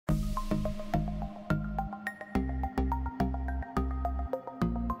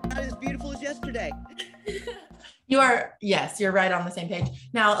today. Yes, you're right on the same page.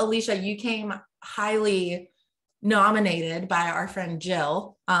 Now, Alesia, you came highly nominated by our friend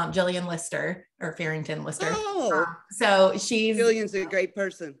Jill, Jillian Lister, or Farrington Lister. Oh, so Jillian's a great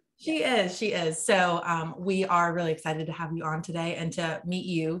person. She is. So we are really excited to have you on today and to meet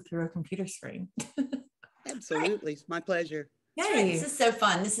you through a computer screen. Absolutely. It's my pleasure. Yay. This is so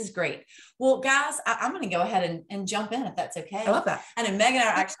fun. This is great. Well, guys, I'm going to go ahead and jump in if that's okay. I love that. And Megan and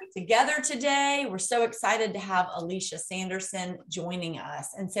I are actually together today. We're so excited to have Alesia Sanderson joining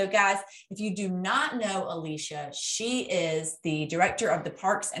us. And so, guys, if you do not know Alesia, she is the director of the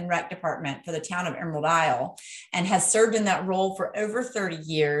Parks and Rec Department for the town of Emerald Isle and has served in that role for over 30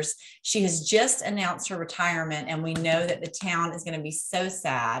 years. She has just announced her retirement, and we know that the town is going to be so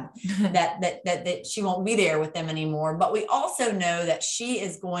sad that she won't be there with them anymore. But we also know that she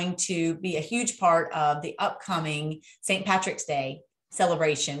is going to be a huge part of the upcoming St. Patrick's Day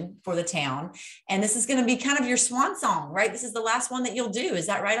celebration for the town. And this is going to be kind of your swan song, right? This is the last one that you'll do. Is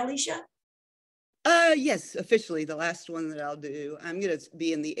that right, Alesia? Yes, officially the last one that I'll do. I'm going to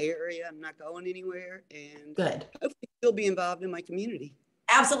be in the area. I'm not going anywhere, and good. Hopefully still be involved in my community.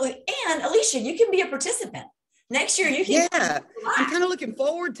 Absolutely. And Alesia, you can be a participant. Next year, you can. Yeah, I'm kind of looking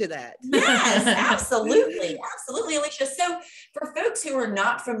forward to that. Yes, absolutely. Absolutely, Alesia. So for folks who are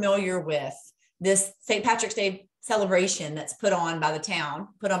not familiar with this St. Patrick's Day celebration that's put on by the town,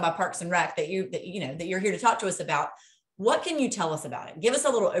 put on by Parks and Rec that you're here to talk to us about, what can you tell us about it? Give us a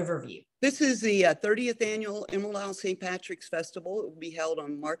little overview. This is the 30th annual Emerald Isle St. Patrick's Festival. It will be held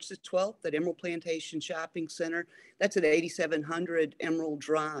on March the 12th at Emerald Plantation Shopping Center. That's at 8700 Emerald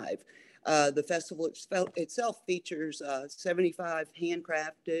Drive. The festival itself features 75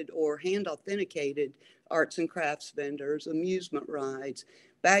 handcrafted or hand-authenticated arts and crafts vendors, amusement rides,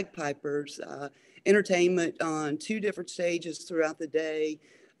 bagpipers, entertainment on 2 different stages throughout the day,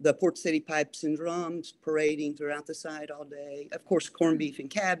 the Port City Pipes and Drums parading throughout the site all day, of course, corned beef and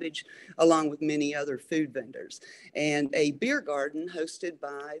cabbage, along with many other food vendors, and a beer garden hosted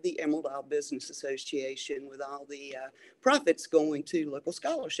by the Emerald Isle Business Association with all the profits going to local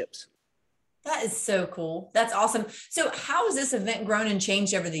scholarships. That is so cool. That's awesome. So how has this event grown and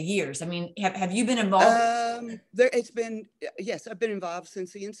changed over the years? I mean, have you been involved? Yes, I've been involved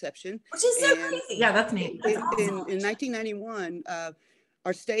since the inception. Which is so crazy. Yeah, that's neat. That's awesome. In 1991,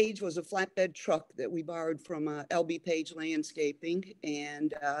 our stage was a flatbed truck that we borrowed from LB Page Landscaping.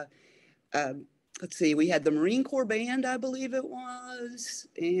 And let's see, we had the Marine Corps Band, I believe it was,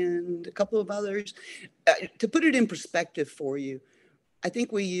 and a couple of others. To put it in perspective for you, I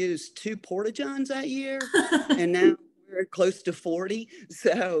think we used 2 porta-johns that year, and now we're close to 40.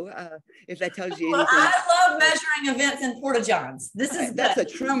 So if that tells you anything. I love measuring events in porta-johns. That's a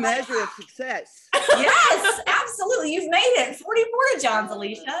true measure of success. Yes, absolutely. You've made it. 40 porta-johns,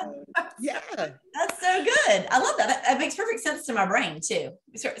 Alesia. Yeah. That's so good. I love that. That makes perfect sense to my brain tip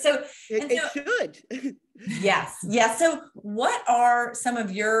So it should. Yes. So what are some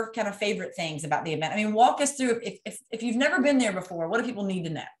of your kind of favorite things about the event? I mean, walk us through, if you've never been there before, what do people need to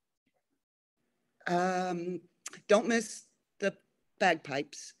know? Don't miss the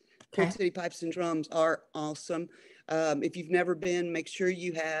bagpipes. Okay. Port City Pipes and Drums are awesome. If you've never been, make sure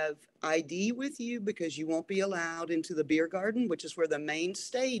you have ID with you, because you won't be allowed into the beer garden, which is where the main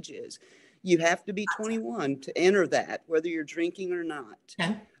stage is. You have to be 21 to enter that, whether you're drinking or not.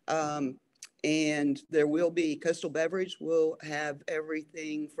 Okay. And there will be Coastal Beverage will have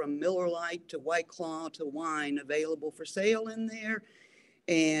everything from Miller Lite to White Claw to wine available for sale in there.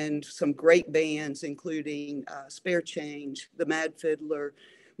 And some great bands, including Spare Change, the Mad Fiddler,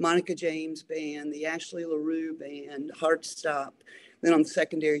 Monica James Band, the Ashley LaRue Band, Heartstop. Then on the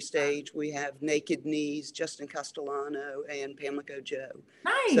secondary stage, we have Naked Knees, Justin Castellano, and Pamela Joe.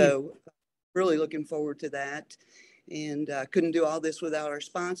 Nice. So really looking forward to that. And couldn't do all this without our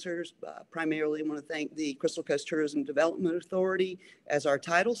sponsors. Primarily, I want to thank the Crystal Coast Tourism Development Authority as our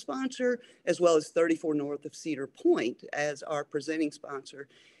title sponsor, as well as 34 North of Cedar Point as our presenting sponsor,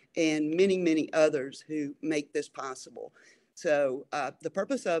 and many, many others who make this possible. So the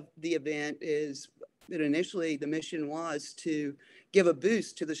purpose of the event is that initially the mission was to give a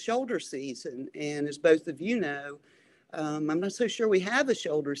boost to the shoulder season. And as both of you know, I'm not so sure we have a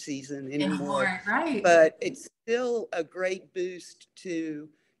shoulder season anymore, right? But it's still a great boost to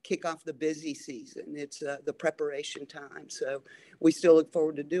kick off the busy season. It's the preparation time. So we still look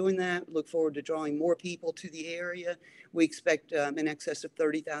forward to doing that, look forward to drawing more people to the area. We expect in excess of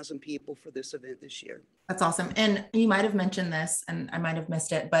 30,000 people for this event this year. That's awesome. And you might have mentioned this and I might have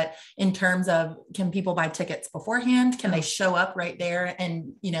missed it, but in terms of, can people buy tickets beforehand? Can they show up right there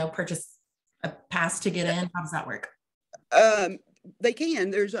and, purchase a pass to get in? How does that work? They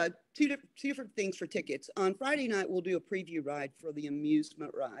can. There's two different things for tickets. On Friday night, we'll do a preview ride for the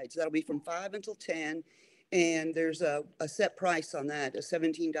amusement rides. That'll be from 5 until 10. And there's a set price on that. A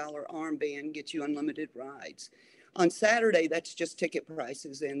 $17 armband gets you unlimited rides. On Saturday, that's just ticket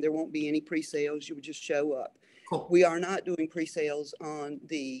prices, and there won't be any pre-sales. You would just show up. Cool. We are not doing pre-sales on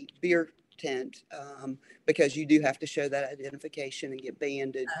the beer tent because you do have to show that identification and get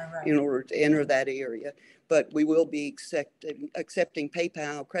banded in order to enter that area. But we will be accepting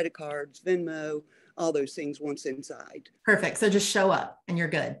PayPal, credit cards, Venmo, all those things once inside. Perfect. So just show up and you're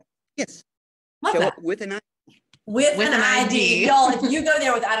good. Yes. Love show that. up with an ID. With an ID. Y'all, if you go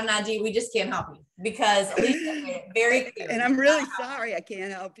there without an ID, we just can't help you because Alesia made it very clear. And I'm really sorry I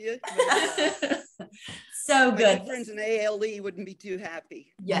can't help you. But, so good. My friends in ALE wouldn't be too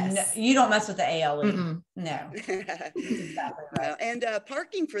happy. Yes. No, you don't mess with the ALE. Mm-mm. No. Exactly right. No. And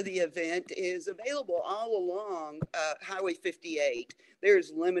parking for the event is available all along Highway 58.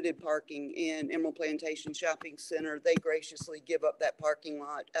 There's limited parking in Emerald Plantation Shopping Center. They graciously give up that parking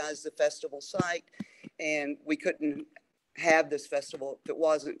lot as the festival site. And we couldn't have this festival if it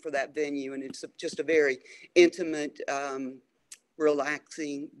wasn't for that venue. And it's just a very intimate,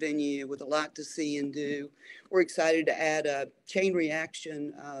 relaxing venue with a lot to see and do. We're excited to add a chain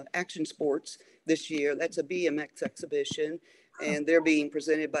reaction action sports this year. That's a BMX exhibition, and they're being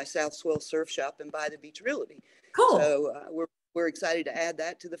presented by South Swell Surf Shop and By the Beach Realty. Cool. So we're excited to add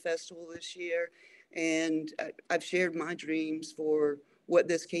that to the festival this year. And I've shared my dreams for what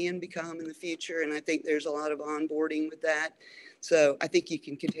this can become in the future. And I think there's a lot of onboarding with that. So I think you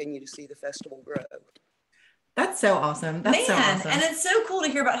can continue to see the festival grow. That's so awesome. That's so awesome. And it's so cool to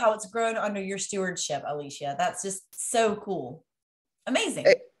hear about how it's grown under your stewardship, Alesia. That's just so cool. Amazing.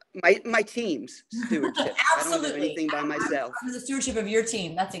 My team's stewardship. Absolutely. I don't do anything by myself. Under the stewardship of your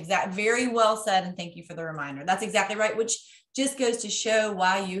team. That's very well said. And thank you for the reminder. That's exactly right. Which just goes to show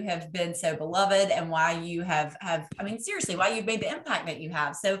why you have been so beloved and why you have, I mean, seriously, why you've made the impact that you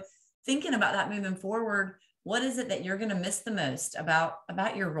have. So thinking about that moving forward, what is it that you're going to miss the most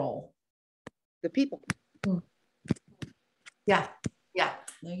about your role? The people. Yeah.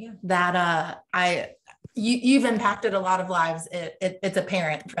 There you go. That you've impacted a lot of lives. It's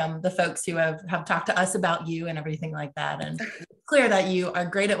apparent from the folks who have talked to us about you and everything like that. And it's clear that you are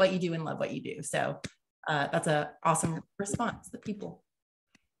great at what you do and love what you do. So that's an awesome response. The people.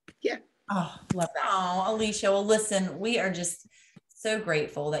 Yeah. Oh, love that. Oh, Alesia. Well, listen, we are just so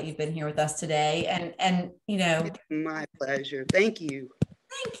grateful that you've been here with us today. And you know, it's my pleasure. Thank you.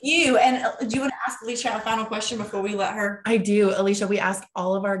 Thank you. And do you want to ask Alesia our final question before we let her? I do. Alesia, we ask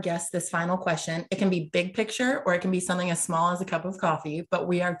all of our guests this final question. It can be big picture or it can be something as small as a cup of coffee, but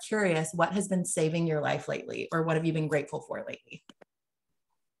we are curious, what has been saving your life lately, or what have you been grateful for lately?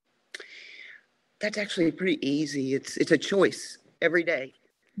 That's actually pretty easy. It's a choice every day.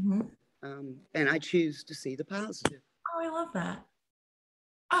 Mm-hmm. And I choose to see the positive. Oh, I love that.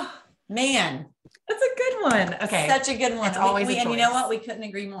 Oh, man. That's a good one. Okay. Such a good one. It's always a and you choice. know what? We couldn't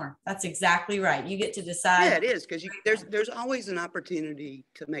agree more. That's exactly right. You get to decide. Yeah, it is, because there's always an opportunity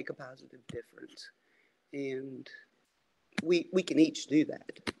to make a positive difference. And we can each do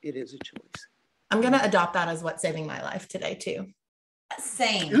that. It is a choice. I'm going to adopt that as what's saving my life today too.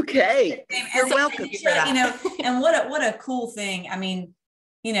 Same. Okay. Same. You're So, welcome. you know, and what a cool thing. I mean,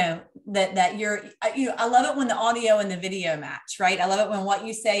 you know, that you're, I love it when the audio and the video match, right? I love it when what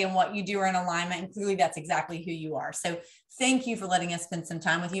you say and what you do are in alignment, and clearly that's exactly who you are. So thank you for letting us spend some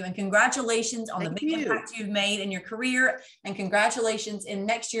time with you, and congratulations on the big impact you've made in your career, and congratulations in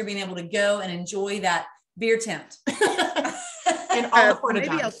next year being able to go and enjoy that beer tent. And all the maybe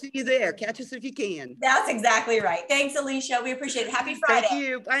I'll see you there. Catch us if you can. That's exactly right. Thanks, Alesia. We appreciate it. Happy Friday. Thank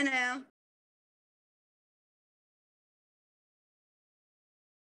you. Bye now.